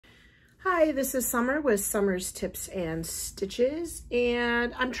Hi, this is Summer with Summer's Tips and Stitches,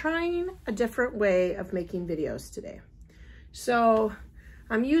 and I'm trying a different way of making videos today. So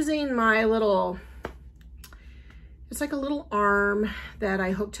I'm using my little, it's like a little arm that I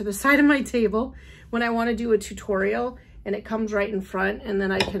hook to the side of my table when I want to do a tutorial, and it comes right in front, and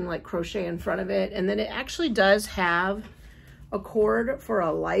then I can like crochet in front of it. And then it actually does have a cord for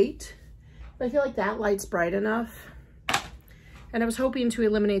a light, but I feel like that light's bright enough. And I was hoping to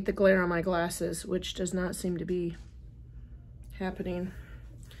eliminate the glare on my glasses, which does not seem to be happening.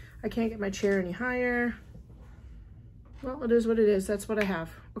 I can't get my chair any higher. Well, it is what it is. That's what I have.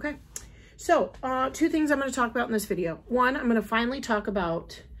 Okay. So, two things I'm going to talk about in this video. One, I'm going to finally talk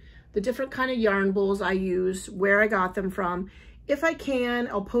about the different kind of yarn bowls I use, where I got them from. If I can,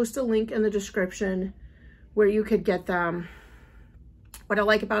 I'll post a link in the description where you could get them, what I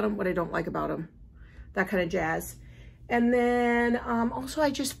like about them, what I don't like about them, that kind of jazz. And then also I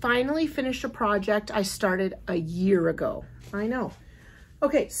just finally finished a project I started a year ago. I know.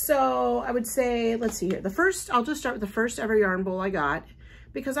 Okay, so I would say, let's see here. I'll just start with the first ever yarn bowl I got,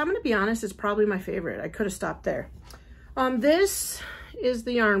 because I'm gonna be honest, it's probably my favorite. I could have stopped there. This is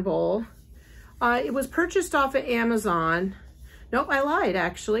the yarn bowl. It was purchased off of Amazon. Nope, I lied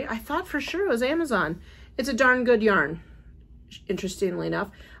actually. I thought for sure it was Amazon. It's a darn good yarn, interestingly enough.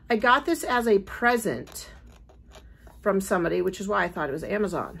 I got this as a present from somebody, which is why I thought it was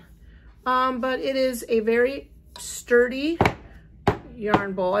Amazon. But it is a very sturdy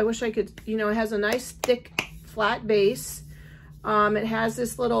yarn bowl. I wish I could, you know, it has a nice thick flat base. It has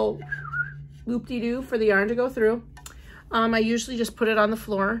this little loop-de-doo for the yarn to go through. I usually just put it on the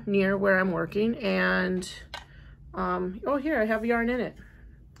floor near where I'm working, and oh, here I have yarn in it.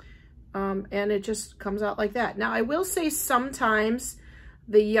 And it just comes out like that. Now I will say sometimes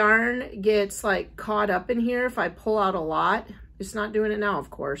the yarn gets like caught up in here if I pull out a lot. It's not doing it now, of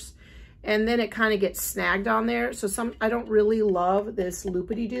course. And then it kind of gets snagged on there. So I don't really love this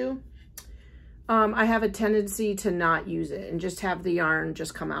loop-de-doo. I have a tendency to not use it and just have the yarn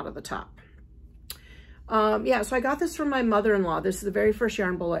just come out of the top. Yeah, so I got this from my mother-in-law. This is the very first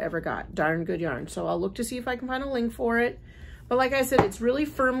yarn bowl I ever got. Darn good yarn. So I'll look to see if I can find a link for it. But like I said, it's really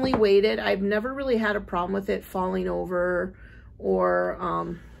firmly weighted. I've never really had a problem with it falling over,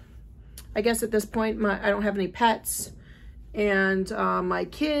 or I guess at this point I don't have any pets, and my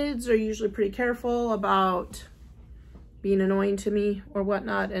kids are usually pretty careful about being annoying to me or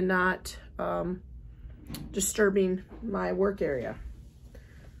whatnot, and not disturbing my work area.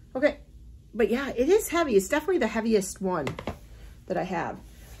 Okay, but yeah, it is heavy. It's definitely the heaviest one that I have.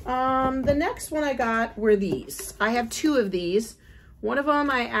 The next one I got were these. I have two of these. One of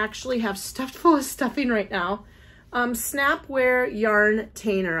them I actually have stuffed full of stuffing right now. Snapware Yarn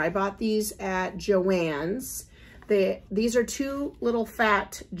Tainer. I bought these at Joann's. These are two little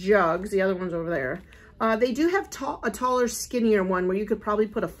fat jugs. The other one's over there. They do have a taller, skinnier one where you could probably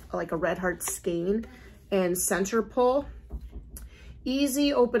put like a Red Heart skein and center pull.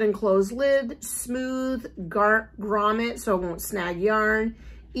 Easy open and close lid, smooth grommet so it won't snag yarn.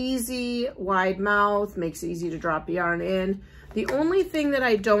 Easy wide mouth, makes it easy to drop yarn in. The only thing that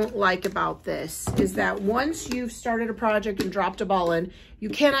I don't like about this is that once you've started a project and dropped a ball in, you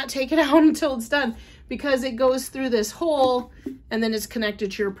cannot take it out until it's done, because it goes through this hole and then it's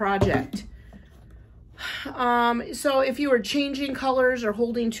connected to your project. So if you were changing colors or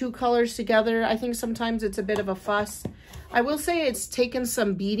holding two colors together, I think sometimes it's a bit of a fuss. I will say it's taken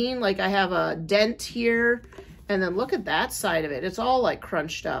some beating. Like I have a dent here, and then look at that side of it. It's all like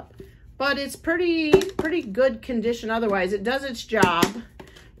crunched up. But it's pretty good condition otherwise. It does its job.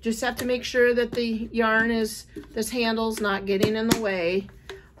 Just have to make sure that the yarn this handle's not getting in the way.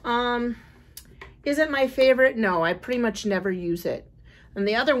 Is it my favorite? No, I pretty much never use it. And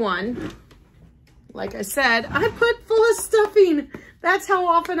the other one, like I said, I put full of stuffing. That's how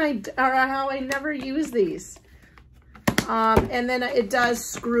often how I never use these. And then it does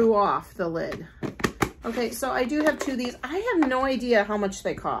screw off the lid. Okay, so I do have two of these. I have no idea how much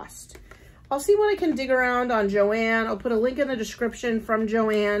they cost. I'll see what I can dig around on Joann. I'll put a link in the description from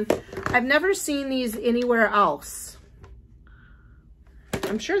Joann. I've never seen these anywhere else.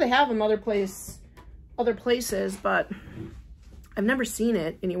 I'm sure they have them other places, but I've never seen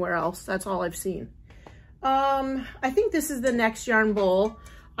it anywhere else. That's all I've seen. I think this is the next yarn bowl.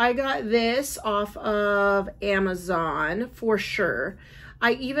 I got this off of Amazon for sure.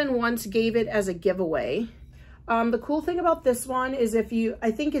 I even once gave it as a giveaway. The cool thing about this one is I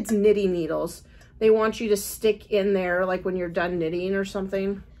think it's knitting needles. They want you to stick in there like when you're done knitting or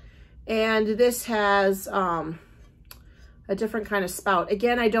something. And this has a different kind of spout.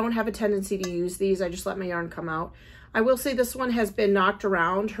 Again, I don't have a tendency to use these. I just let my yarn come out. I will say this one has been knocked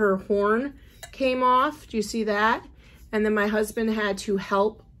around. Her horn came off. Do you see that? And then my husband had to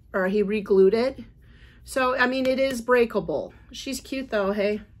help, or he re-glued it. So, I mean, it is breakable. She's cute though,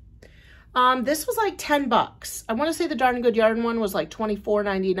 hey? This was like 10 bucks. I want to say the Darn Good Yarn one was like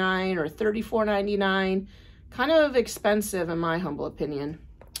 $24.99 or $34.99. Kind of expensive in my humble opinion.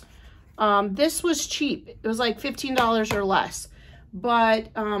 This was cheap. It was like $15 or less, but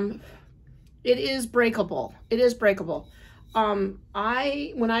it is breakable. It is breakable. When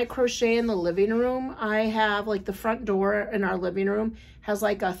I crochet in the living room, I have like the front door in our living room has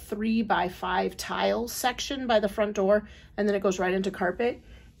like a 3x5 tile section by the front door, and then it goes right into carpet.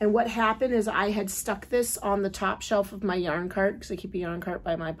 And what happened is I had stuck this on the top shelf of my yarn cart, because I keep a yarn cart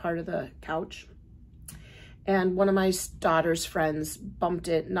by my part of the couch. And one of my daughter's friends bumped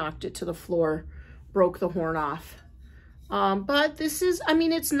it, knocked it to the floor, broke the horn off. But this is, I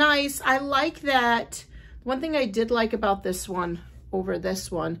mean, it's nice. I like that. One thing I did like about this one over this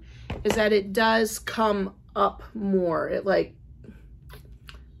one is that it does come up more. It like,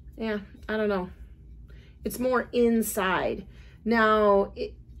 yeah, I don't know. It's more inside. Now,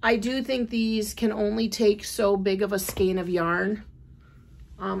 I do think these can only take so big of a skein of yarn.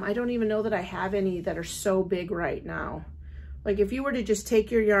 I don't even know that I have any that are so big right now. Like if you were to just take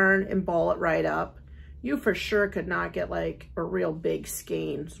your yarn and ball it right up, you for sure could not get like a real big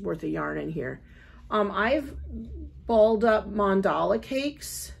skein's worth of yarn in here. I've balled up mandala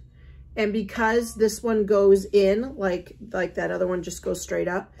cakes, and because this one goes in like that other one just goes straight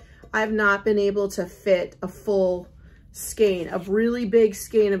up, I've not been able to fit a full skein, a really big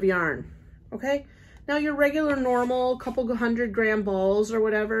skein of yarn, okay? Now your regular normal couple 100-gram balls or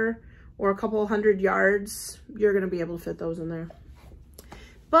whatever, or a couple 100 yards, you're gonna be able to fit those in there.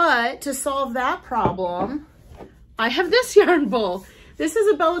 But to solve that problem, I have this yarn bowl. This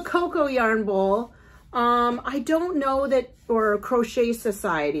is a Bella Coco yarn bowl. I don't know that, or Crochet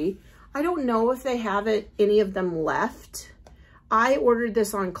Society. I don't know if they have any of them left. I ordered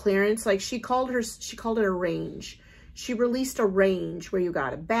this on clearance. Like she called it a range. She released a range where you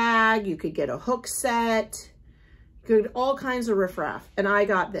got a bag, you could get a hook set, you could all kinds of riffraff. And I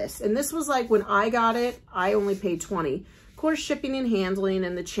got this. And this was like, when I got it, I only paid $20. Of course, shipping and handling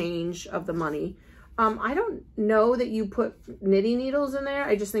and the change of the money. I don't know that you put knitting needles in there.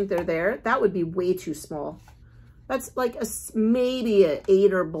 I just think they're there. That would be way too small. That's like maybe an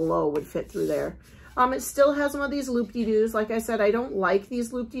 8 or below would fit through there. It still has one of these loop-de-doos. Like I said, I don't like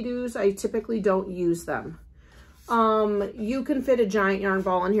these loop-de-doos. I typically don't use them. You can fit a giant yarn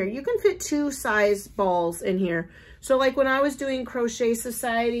ball in here. You can fit 2 size balls in here. So like when I was doing Crochet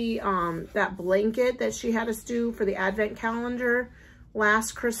Society, that blanket that she had us do for the advent calendar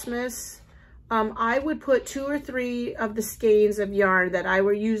last Christmas, I would put 2 or 3 of the skeins of yarn that I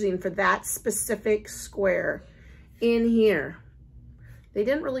were using for that specific square in here. They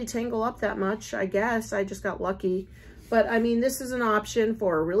didn't really tangle up that much, I guess. I just got lucky. But I mean, this is an option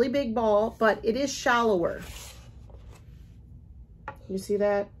for a really big ball, but it is shallower. You see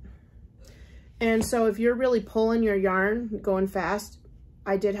that? And so if you're really pulling your yarn, going fast,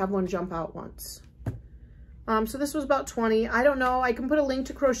 I did have one jump out once. So this was about $20. I don't know. I can put a link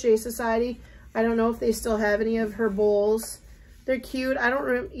to Crochet Society. I don't know if they still have any of her bowls. They're cute. I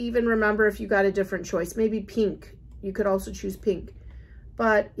don't even remember if you got a different choice. Maybe pink. You could also choose pink.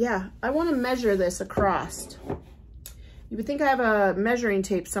 But yeah, I want to measure this across. You would think I have a measuring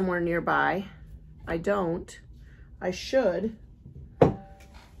tape somewhere nearby. I don't. I should.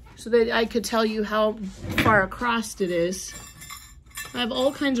 So that I could tell you how far across it is. I have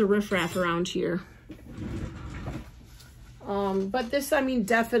all kinds of riffraff around here. But this, I mean,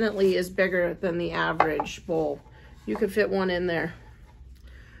 definitely is bigger than the average bowl. You could fit one in there.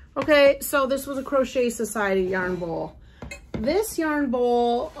 Okay, so this was a Crochet Society yarn bowl. This yarn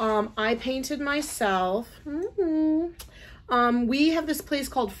bowl, I painted myself. We have this place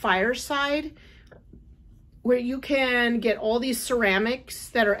called Fireside, where you can get all these ceramics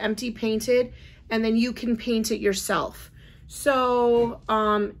that are empty painted, and then you can paint it yourself. So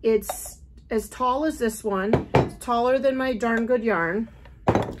it's as tall as this one. It's taller than my Darn Good yarn.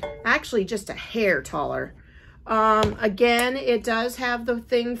 Actually, just a hair taller. Again, it does have the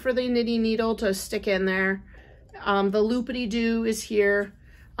thing for the knitting needle to stick in there. The loopity-doo is here.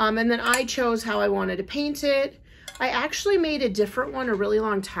 And then I chose how I wanted to paint it. I actually made a different one a really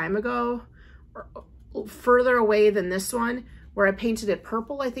long time ago, further away than this one, where I painted it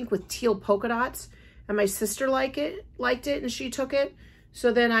purple, I think with teal polka dots. And my sister liked it and she took it.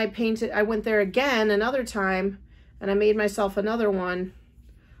 So then I went there again another time and I made myself another one.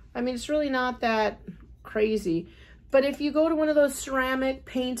 I mean, it's really not that crazy. But if you go to one of those ceramic,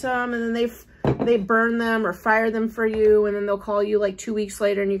 paint them, and then they burn them or fire them for you, and then they'll call you like 2 weeks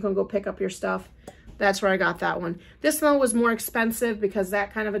later and you can go pick up your stuff. That's where I got that one. This one was more expensive because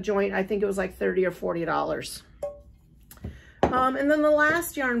that kind of a joint, I think it was like $30 or $40. And then the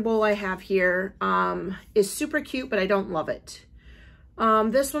last yarn bowl I have here is super cute, but I don't love it.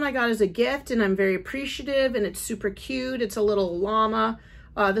 This one I got as a gift, and I'm very appreciative, and it's super cute. It's a little llama.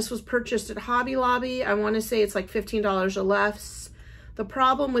 This was purchased at Hobby Lobby. I want to say it's like $15 or less. The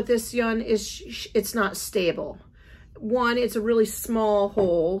problem with this yarn is it's not stable. One, it's a really small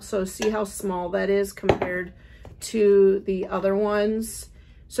hole, so see how small that is compared to the other ones.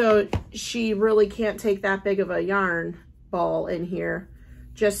 So she really can't take that big of a yarn ball in here,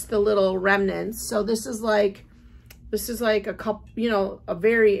 just the little remnants. So this is like a cup, you know, a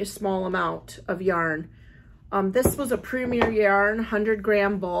very small amount of yarn. This was a Premier Yarn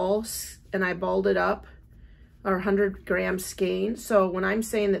 100-gram ball, and I balled it up, or 100-gram skein. So when I'm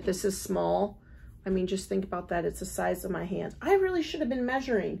saying that this is small, I mean, just think about that. It's the size of my hand. I really should have been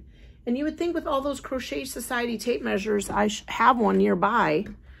measuring. And you would think with all those Crochet Society tape measures, I have one nearby,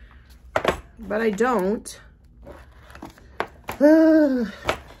 but I don't. Well,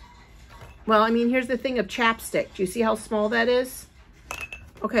 I mean, here's the thing of chapstick. Do you see how small that is?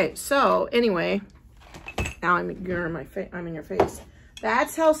 Okay, so anyway, now I'm in your face.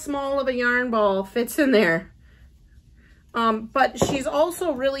 That's how small of a yarn ball fits in there. But she's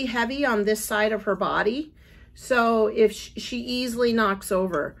also really heavy on this side of her body. So if she easily knocks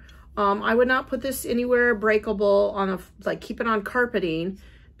over. I would not put this anywhere breakable on keep it on carpeting,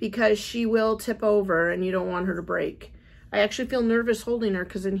 because she will tip over and you don't want her to break. I actually feel nervous holding her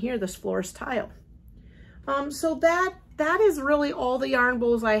because in here, this floor is tile. So that is really all the yarn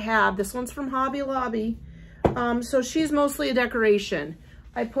bowls I have. This one's from Hobby Lobby. So she's mostly a decoration.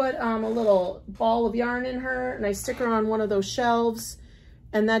 I put a little ball of yarn in her, and I stick her on one of those shelves,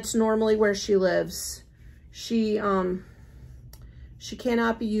 and that's normally where she lives. She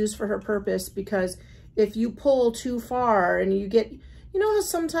cannot be used for her purpose, because if you pull too far and you get, you know how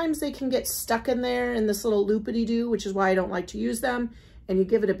sometimes they can get stuck in there in this little loopity-doo, which is why I don't like to use them, and you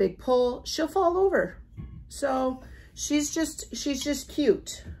give it a big pull, she'll fall over. So she's just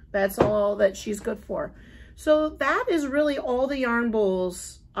cute. That's all that she's good for. So that is really all the yarn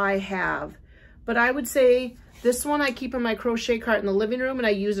bowls I have. But I would say this one I keep in my crochet cart in the living room, and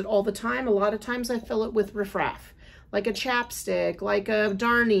I use it all the time. A lot of times I fill it with riffraff, like a chapstick, like a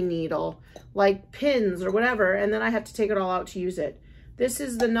darning needle, like pins or whatever, and then I have to take it all out to use it. This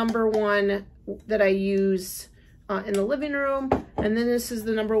is the number one that I use in the living room, and then this is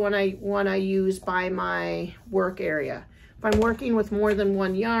the number one I use by my work area. If I'm working with more than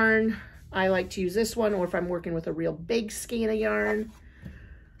one yarn, I like to use this one, or if I'm working with a real big skein of yarn.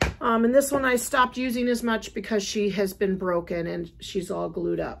 And this one I stopped using as much because she has been broken and she's all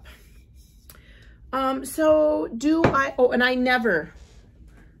glued up. So and I never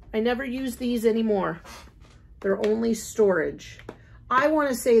use these anymore. They're only storage. I want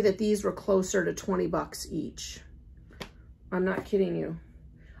to say that these were closer to 20 bucks each. I'm not kidding you.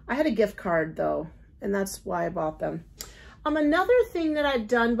 I had a gift card though, and that's why I bought them. Another thing that I've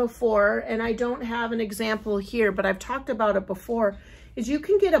done before, and I don't have an example here, but I've talked about it before, is you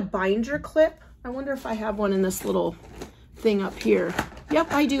can get a binder clip. I wonder if I have one in this little thing up here.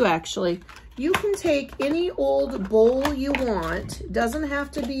 Yep, I do actually. You can take any old bowl you want. It doesn't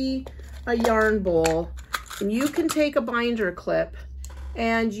have to be a yarn bowl. And you can take a binder clip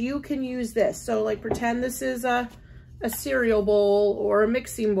and you can use this. So like pretend this is a cereal bowl or a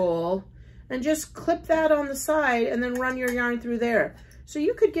mixing bowl, and just clip that on the side and then run your yarn through there. So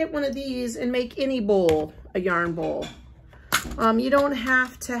you could get one of these and make any bowl a yarn bowl. You don't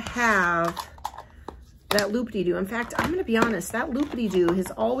have to have that loopity-doo. In fact, I'm gonna be honest, that loopity-doo has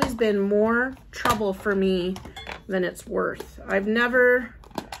always been more trouble for me than it's worth. I've never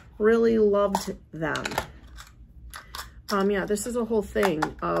really loved them. Yeah, this is a whole thing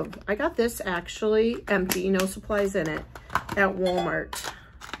of, I got this actually empty, no supplies in it, at Walmart.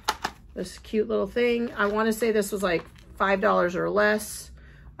 This cute little thing. I want to say this was like $5 or less.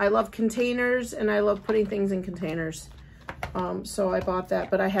 I love containers and I love putting things in containers. So I bought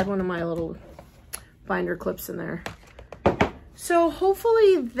that, but I had one of my little binder clips in there. So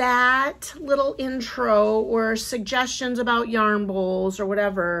hopefully that little intro or suggestions about yarn bowls or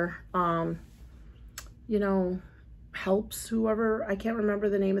whatever, you know, helps whoever. I can't remember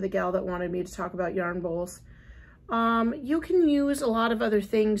the name of the gal that wanted me to talk about yarn bowls. You can use a lot of other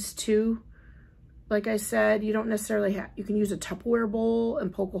things too. Like I said, you don't necessarily have, you can use a Tupperware bowl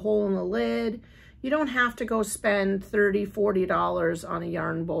and poke a hole in the lid. You don't have to go spend $30, $40 on a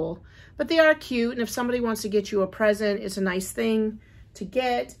yarn bowl, but they are cute. And if somebody wants to get you a present, it's a nice thing to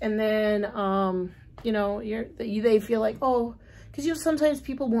get. And then, you know, they feel like, oh, because you know, sometimes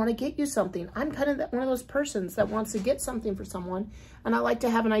people want to get you something. I'm kind of one of those persons that wants to get something for someone, and I like to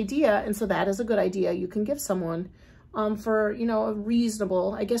have an idea, and so that is a good idea you can give someone for, you know, a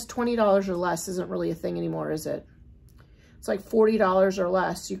reasonable, I guess $20 or less isn't really a thing anymore, is it? It's like $40 or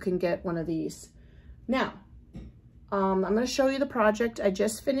less you can get one of these. Now, I'm going to show you the project I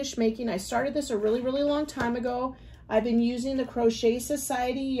just finished making. I started this a really, really long time ago. I've been using the Crochet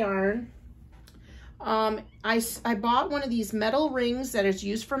Society yarn. I bought one of these metal rings that is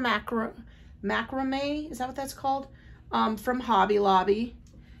used for macrame, is that what that's called? From Hobby Lobby.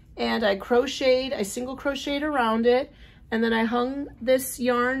 And I single crocheted around it, and then I hung this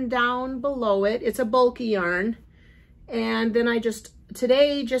yarn down below it. It's a bulky yarn. And then just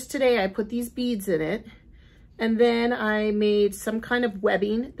today, I put these beads in it. And then I made some kind of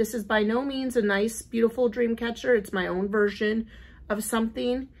webbing. This is by no means a nice, beautiful dream catcher. It's my own version of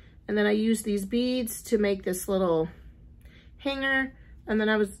something. And then I used these beads to make this little hanger. And then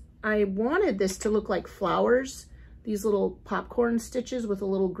I wanted this to look like flowers, these little popcorn stitches with a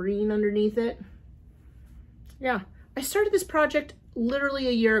little green underneath it. Yeah, I started this project literally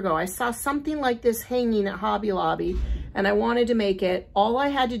a year ago. I saw something like this hanging at Hobby Lobby and I wanted to make it. All I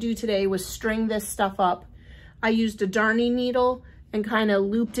had to do today was string this stuff up. I used a darning needle and kind of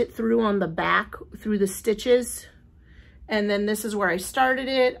looped it through on the back through the stitches. And then this is where I started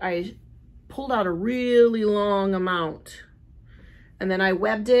it. I pulled out a really long amount and then I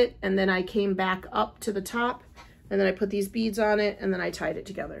webbed it, and then I came back up to the top, and then I put these beads on it, and then I tied it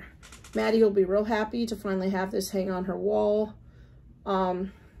together. Maddie will be real happy to finally have this hang on her wall.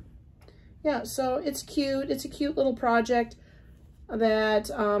 Yeah, so it's cute. It's a cute little project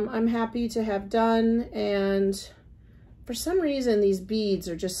that I'm happy to have done, and for some reason these beads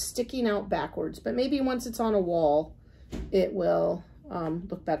are just sticking out backwards, but maybe once it's on a wall it will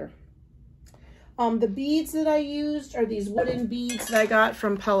look better. The beads that I used are these wooden beads that I got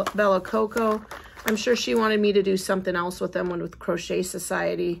from Bella Coco. I'm sure she wanted me to do something else with them, one with Crochet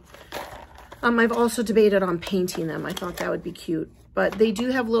Society. I've also debated on painting them. I thought that would be cute, but they do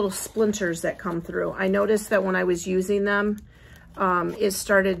have little splinters that come through. I noticed that when I was using them, it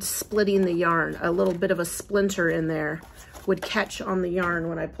started splitting the yarn. A little bit of a splinter in there would catch on the yarn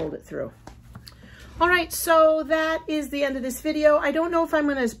when I pulled it through. All right, so that is the end of this video. I don't know if I'm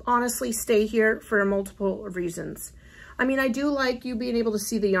gonna honestly stay here for multiple reasons. I mean, I do like you being able to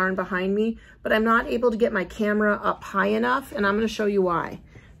see the yarn behind me, but I'm not able to get my camera up high enough, and I'm gonna show you why.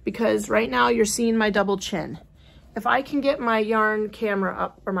 Because right now you're seeing my double chin. If I can get my yarn camera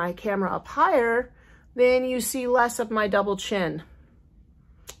up, or my camera up higher, then you see less of my double chin.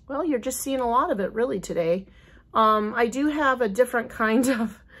 Well, you're just seeing a lot of it really today. I do have a different kind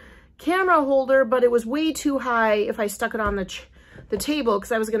of camera holder, but it was way too high if I stuck it on the table,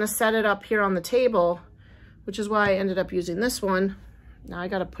 because I was gonna set it up here on the table, which is why I ended up using this one. Now I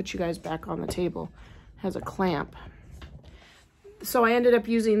gotta put you guys back on the table. It has a clamp. So I ended up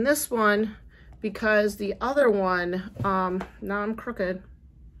using this one because the other one, now I'm crooked.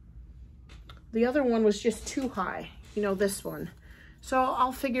 The other one was just too high, you know, this one. So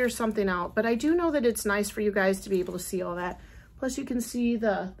I'll figure something out, but I do know that it's nice for you guys to be able to see all that. Plus you can see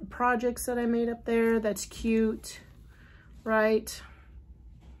the projects that I made up there. That's cute, right?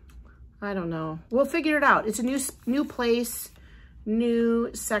 I don't know. We'll figure it out. It's a new place, new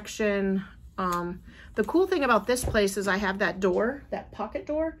section. The cool thing about this place is I have that door, that pocket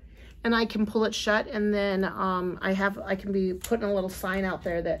door, and I can pull it shut, and then I can be putting a little sign out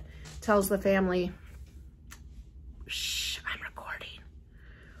there that tells the family, shh, I'm recording.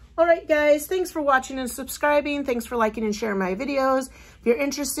 All right, guys, thanks for watching and subscribing. Thanks for liking and sharing my videos. If you're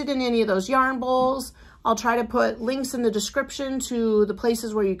interested in any of those yarn bowls, I'll try to put links in the description to the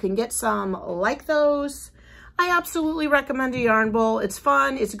places where you can get some like those. I absolutely recommend a yarn bowl. It's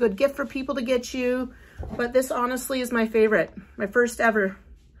fun. It's a good gift for people to get you. But this honestly is my favorite. My first ever.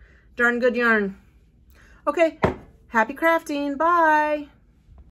 Darn good yarn. Okay, happy crafting. Bye.